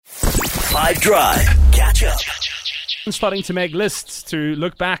5 Drive. Catch up. I'm starting to make lists to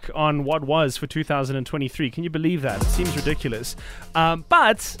look back on what was for 2023. Can you believe that? It seems ridiculous.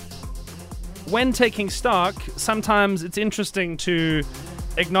 But when taking stock, sometimes it's interesting to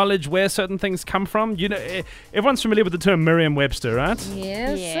acknowledge where certain things come from. You know, everyone's familiar with the term Merriam-Webster, right?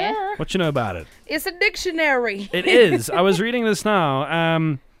 Yes, sir. What you know about it? It's a dictionary. It is. I was reading this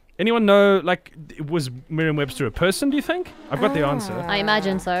now. Anyone know, was Merriam-Webster a person, do you think? I've got the answer. I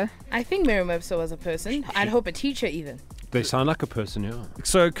imagine so. I think Merriam-Webster was a person. I'd hope a teacher even. They sound like a person, yeah.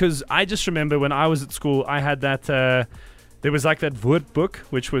 So, because I just remember when I was at school, I had that, there was like that word book,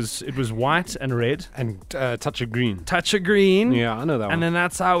 which was white and red. And touch of green. Touch of green. Yeah, I know that one. And then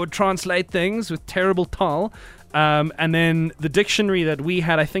that's how I would translate things with terrible tall. And then the dictionary that we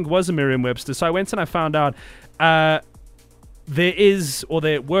had, I think, was a Merriam-Webster. So I went and I found out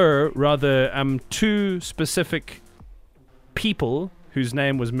there were rather two specific people whose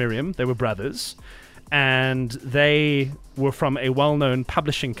name was Miriam. They were brothers. And they were from a well-known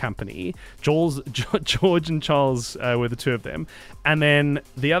publishing company. George and Charles were the two of them. And then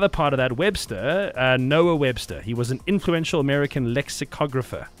the other part of that, Webster, Noah Webster. He was an influential American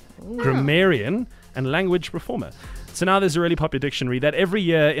lexicographer, grammarian, and language reformer. So now there's a really popular dictionary that every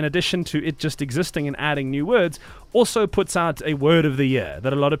year, in addition to it just existing and adding new words, also puts out a word of the year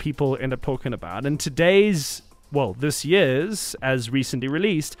that a lot of people end up talking about. And this year's, as recently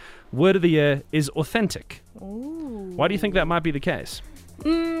released, word of the year is authentic. Ooh. Why do you think that might be the case?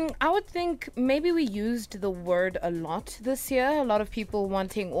 I would think maybe we used the word a lot this year. A lot of people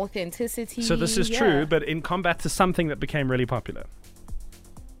wanting authenticity. So this is true, but in combat to something that became really popular.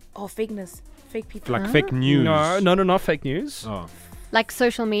 Oh, fakeness. Fake people. Like fake news. No, not fake news. Oh. Like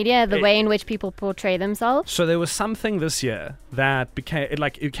social media, the way in which people portray themselves. So there was something this year that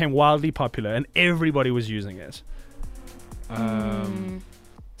became wildly popular, and everybody was using it.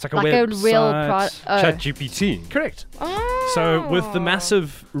 It's like a a website. real ChatGPT. Correct. Oh. So with the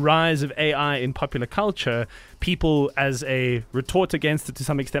massive rise of AI in popular culture, people, as a retort against it to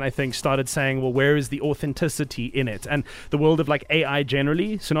some extent, I think, started saying, well, where is the authenticity in it? And the world of AI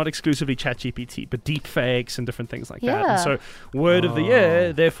generally, so not exclusively ChatGPT, but deep fakes and different things like that. And so word of the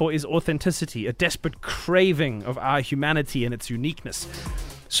year, therefore, is authenticity, a desperate craving of our humanity and its uniqueness.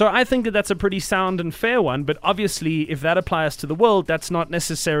 So I think that that's a pretty sound and fair one, but obviously if that applies to the world, that's not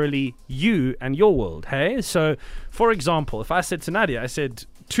necessarily you and your world, hey? So, for example, if I said to Nadia, I said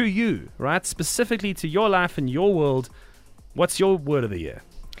to you, right, specifically to your life and your world, what's your word of the year?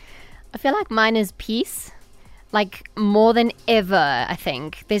 I feel like mine is peace. Like more than ever, I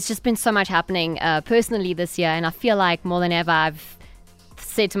think. There's just been so much happening personally this year, and I feel like more than ever I've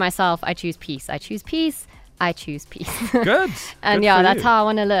said to myself, I choose peace. I choose peace. I choose peace. Good. And Good that's how I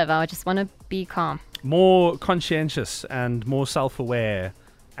want to live. I just want to be calm. More conscientious and more self-aware,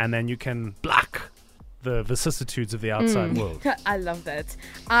 and then you can block the vicissitudes of the outside world. I love that.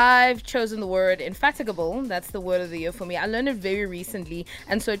 I've chosen the word infatigable. That's the word of the year for me. I learned it very recently,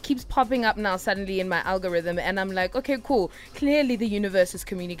 and so it keeps popping up now suddenly in my algorithm, and I'm like, okay, cool. Clearly the universe is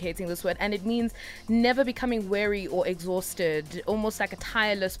communicating this word, and it means never becoming weary or exhausted, almost like a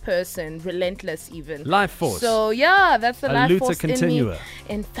tireless person, relentless even. Life force. So yeah, that's the A life luta force continua.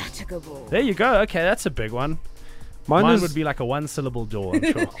 in me. Infatigable. There you go. Okay, that's a big one. Mine would be like a one-syllable jaw, I'm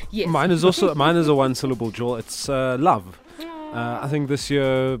sure. Yes. Mine is a one-syllable jaw. It's love. I think this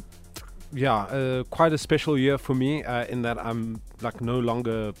year, quite a special year for me in that I'm no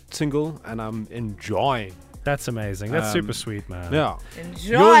longer single and I'm enjoying. That's amazing. That's super sweet, man. Yeah.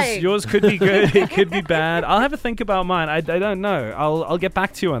 Enjoy. Yours could be good. It could be bad. I'll have a think about mine. I don't know. I'll get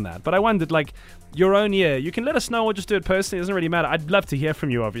back to you on that. But I wondered, your own year. You can let us know or just do it personally. It doesn't really matter. I'd love to hear from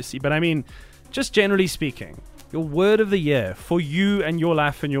you, obviously. But I mean, just generally speaking, your word of the year for you and your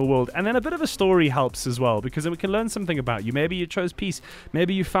life and your world. And then a bit of a story helps as well, because then we can learn something about you. Maybe you chose peace.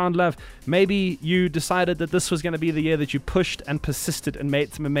 Maybe you found love. Maybe you decided that this was going to be the year that you pushed and persisted and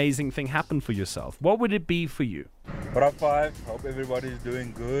made some amazing thing happen for yourself. What would it be for you? What up, 5? Hope everybody's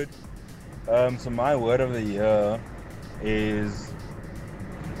doing good. So my word of the year is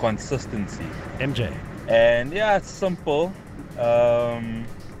consistency. MJ. And yeah, it's simple.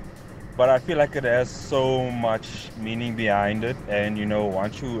 But I feel like it has so much meaning behind it, and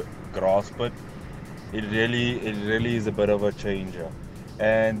once you grasp it, it really is a bit of a changer.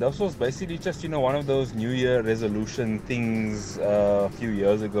 And this was basically just one of those New Year resolution things a few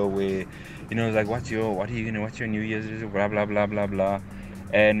years ago, where it's like, what's your New Year's resolution, blah blah blah blah blah.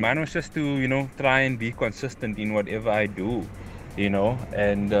 And mine was just to try and be consistent in whatever I do,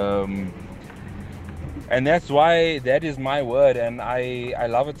 and And that's why that is my word, and I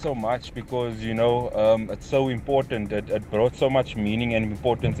love it so much because, you know, it's so important. It brought so much meaning and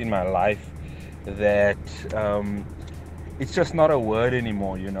importance in my life that it's just not a word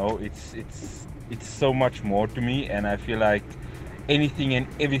anymore, you know. It's so much more to me, and I feel like anything and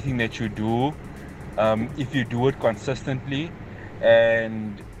everything that you do, if you do it consistently,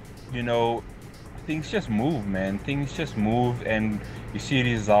 and, you know, things just move, man. Things just move, and you see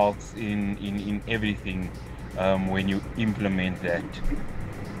results in everything when you implement that.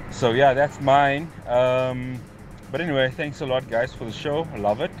 So yeah, that's mine. But anyway, thanks a lot, guys, for the show. I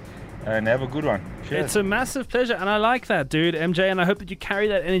love it, and have a good one. Cheers. It's a massive pleasure, and I like that, dude, MJ, and I hope that you carry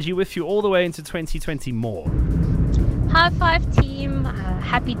that energy with you all the way into 2020 more. High five, team.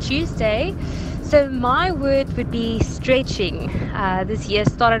 Happy Tuesday. So my word would be stretching. This year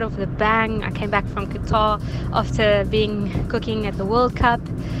started off with a bang. I came back from Qatar after cooking at the World Cup.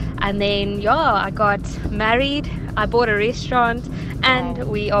 And then, I got married. I bought a restaurant and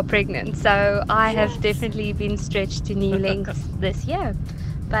we are pregnant. So I have definitely been stretched to knee length this year.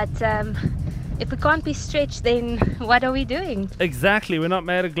 But if we can't be stretched, then what are we doing? Exactly. We're not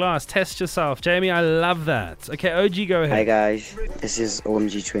made of glass. Test yourself. Jamie, I love that. Okay, OG, go ahead. Hi guys, this is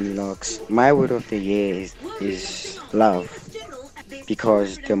OMG 20 Locks. My word of the year is love.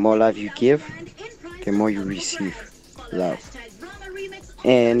 Because the more love you give, the more you receive love.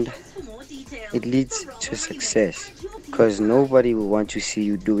 And it leads to success. Because nobody will want to see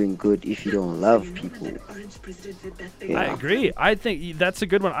you doing good if you don't love people. I agree. I think that's a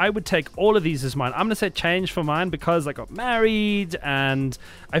good one. I would take all of these as mine. I'm going to say change for mine because I got married and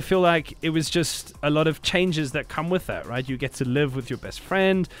I feel like it was just a lot of changes that come with that, right? You get to live with your best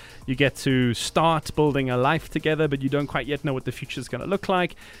friend. You get to start building a life together, but you don't quite yet know what the future is going to look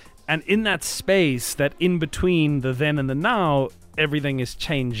like. And in that space, that in between the then and the now, everything is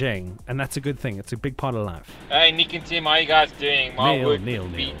changing, and that's a good thing. It's a big part of life. Hey, Nick and Tim, how you guys doing? My word Neil.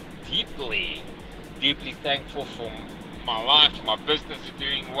 would be deeply thankful for my life. My business is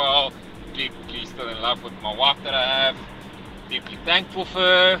doing well. Deeply still in love with my wife that I have. Deeply thankful for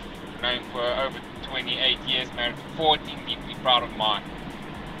her. Known for over 28 years, married for 14. Deeply proud of my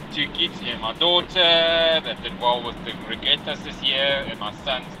 2 kids and my daughter that did well with the regattas this year, and my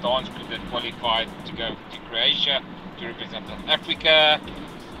son's dance group that qualified to go to Croatia to represent South Africa.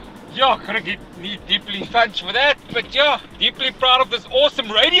 Gonna need deeply thanks for that, but deeply proud of this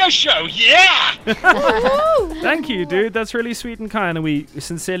awesome radio show. Thank you, dude. That's really sweet and kind, and we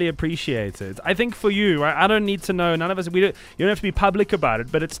sincerely appreciate it. I think for you, right, I don't need to know. None of us. You don't have to be public about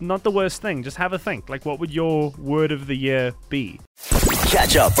it, but it's not the worst thing. Just have a think. Like, what would your word of the year be?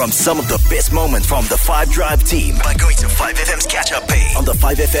 Catch up from some of the best moments from the 5 Drive team by going to 5FM's catch-up page on the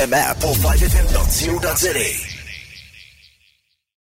 5FM app or 5FM.co.za.